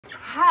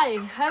Hi,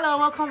 hello,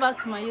 welcome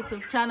back to my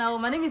YouTube channel.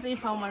 My name is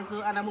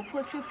Ifamazo and I'm a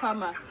poultry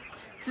farmer.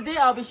 Today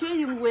I'll be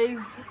showing you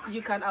ways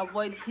you can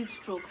avoid heat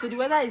stroke. So the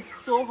weather is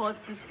so hot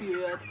this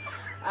period,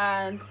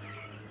 and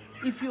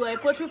if you are a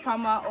poultry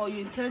farmer or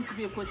you intend to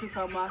be a poultry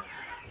farmer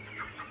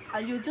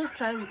and you're just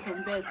trying with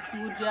some birds,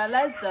 you would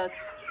realize that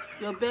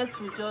your birds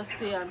will just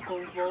stay and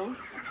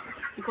convulse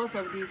because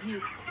of the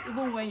heat,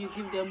 even when you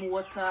give them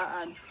water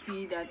and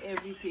feed and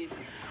everything.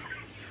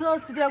 So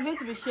today I'm going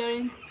to be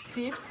sharing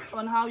tips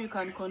on how you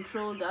can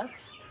control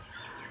that,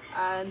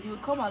 and you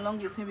come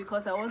along with me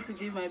because I want to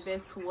give my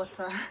birds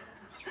water.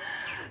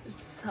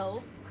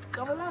 So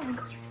come along.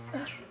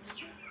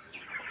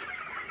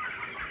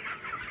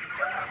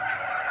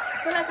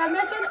 So like I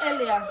mentioned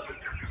earlier,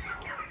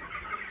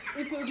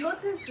 if you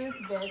notice these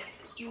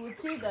birds, you will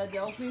see that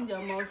they're opening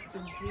their mouths to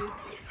breathe.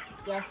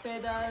 Their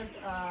feathers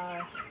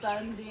are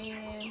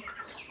standing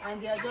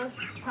and they are just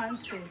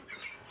panting.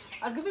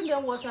 I'm giving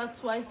them water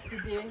twice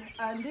today,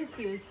 and this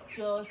is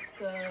just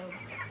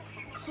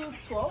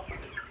 2:12.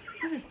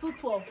 This is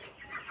 2:12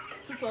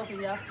 in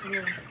the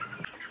afternoon,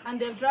 and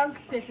they've drank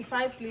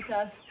 35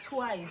 liters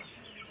twice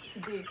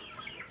today,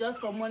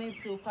 just from morning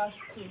till past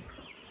 2.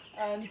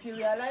 And if you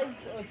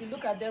realize, or if you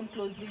look at them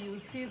closely, you will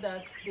see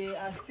that they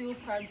are still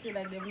panting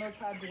like they've not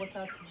had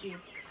water today.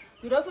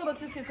 You'd also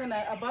notice it when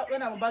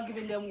I'm about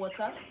giving them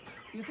water.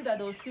 You see that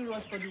they will still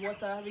rush for the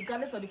water,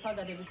 regardless of the fact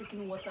that they've been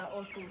taking water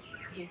all through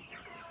today.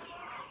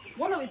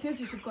 One of the things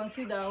you should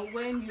consider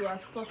when you are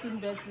stocking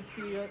birds this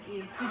period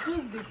is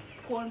reduce the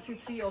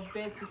quantity of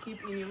birds you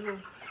keep in a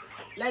room.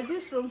 Like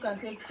this room can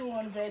take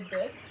 200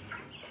 birds,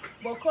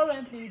 but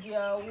currently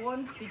there are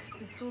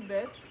 162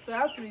 birds, so I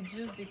have to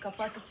reduce the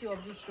capacity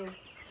of this room,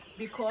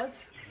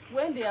 because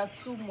when they are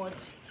too much,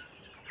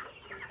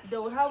 they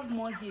will have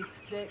more heat,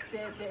 they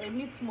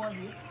emit more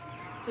heat,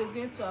 so it's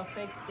going to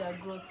affect their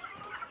growth.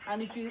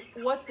 And if you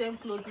watch them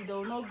closely, they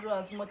will not grow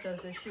as much as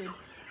they should.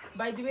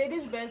 By the way,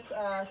 these birds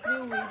are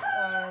 3 weeks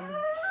and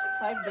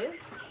 5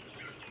 days.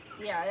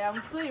 Yeah, I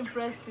am so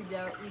impressed with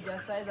their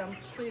size. I'm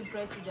so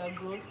impressed with their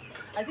growth.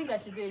 I think I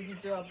should do a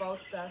video about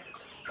that,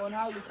 on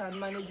how you can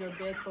manage your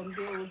bird from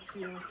day old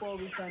till 4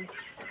 weeks, and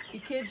the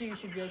kg you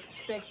should be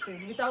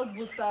expecting, without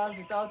boosters,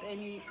 without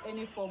any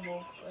form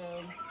of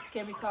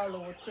chemical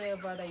or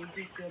whatsoever that you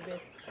give to your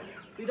bird.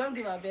 We don't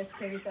give our birds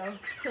chemicals.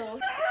 So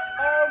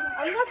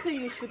another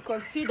thing you should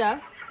consider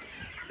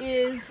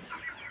is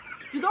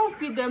you don't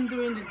feed them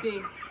during the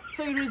day,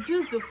 so you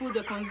reduce the food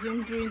they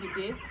consume during the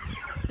day.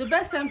 The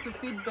best time to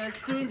feed birds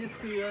during this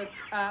period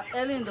are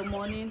early in the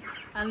morning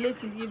and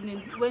late in the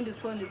evening when the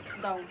sun is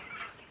down,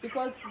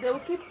 because they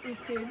will keep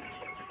eating.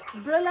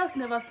 Broilers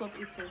never stop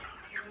eating.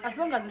 As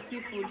long as they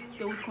see food,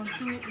 they will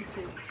continue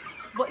eating.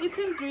 But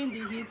eating during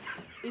the heat,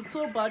 it's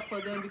so bad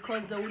for them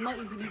because they will not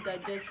easily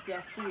digest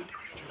their food.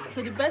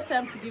 So the best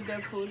time to give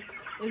them food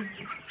is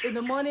in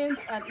the mornings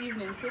and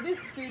evenings. So this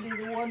feed is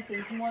the one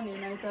since morning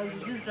and it has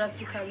reduced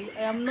drastically.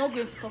 I am not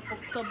going to top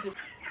the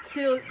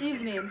till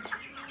evening.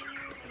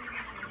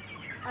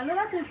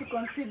 Another thing to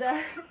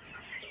consider,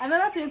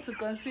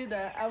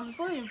 I'm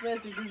so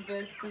impressed with these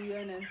birds, to be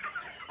honest.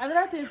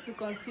 Another thing to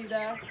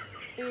consider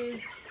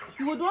is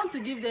you would want to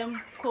give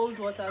them cold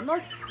water,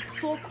 not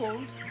so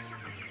cold,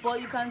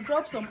 but you can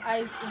drop some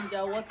ice in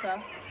their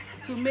water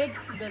to make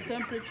the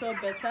temperature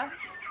better.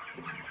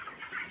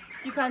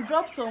 You can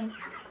drop some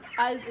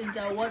ice in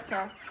their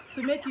water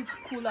to make it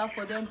cooler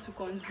for them to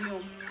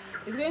consume.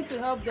 It's going to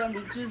help them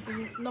reduce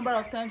the number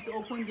of times they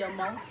open their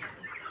mouths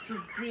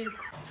to breathe.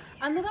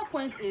 Another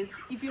point is,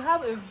 if you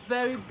have a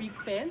very big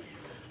pen,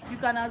 you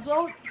can as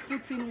well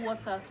put in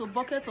water, so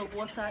buckets of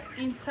water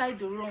inside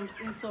the rooms,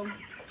 in some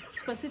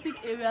specific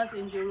areas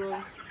in the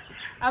rooms.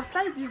 I've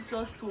tried this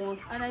just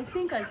once and I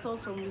think I saw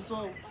some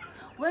results.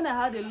 When I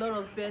had a lot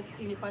of birds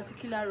in a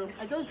particular room,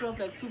 I just dropped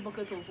like 2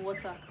 buckets of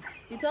water.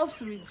 It helps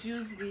to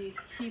reduce the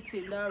heat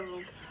in that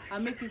room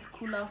and make it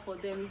cooler for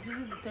them,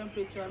 reduces the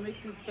temperature and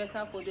makes it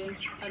better for them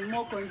and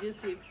more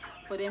conducive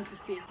for them to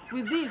stay.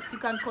 With this, you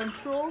can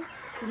control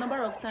the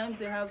number of times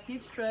they have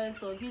heat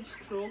stress or heat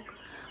stroke.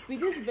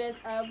 With this bird,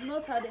 I have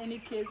not had any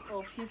case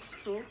of heat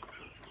stroke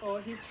or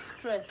heat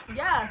stress.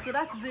 Yeah, so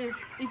that's it.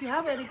 If you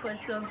have any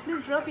questions,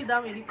 please drop it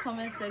down in the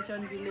comment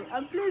section below,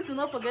 and please do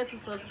not forget to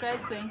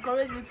subscribe to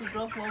encourage me to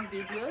drop more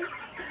videos,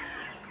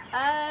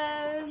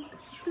 and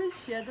please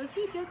share this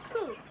video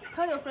too.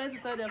 Tell your friends to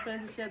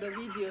share the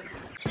video.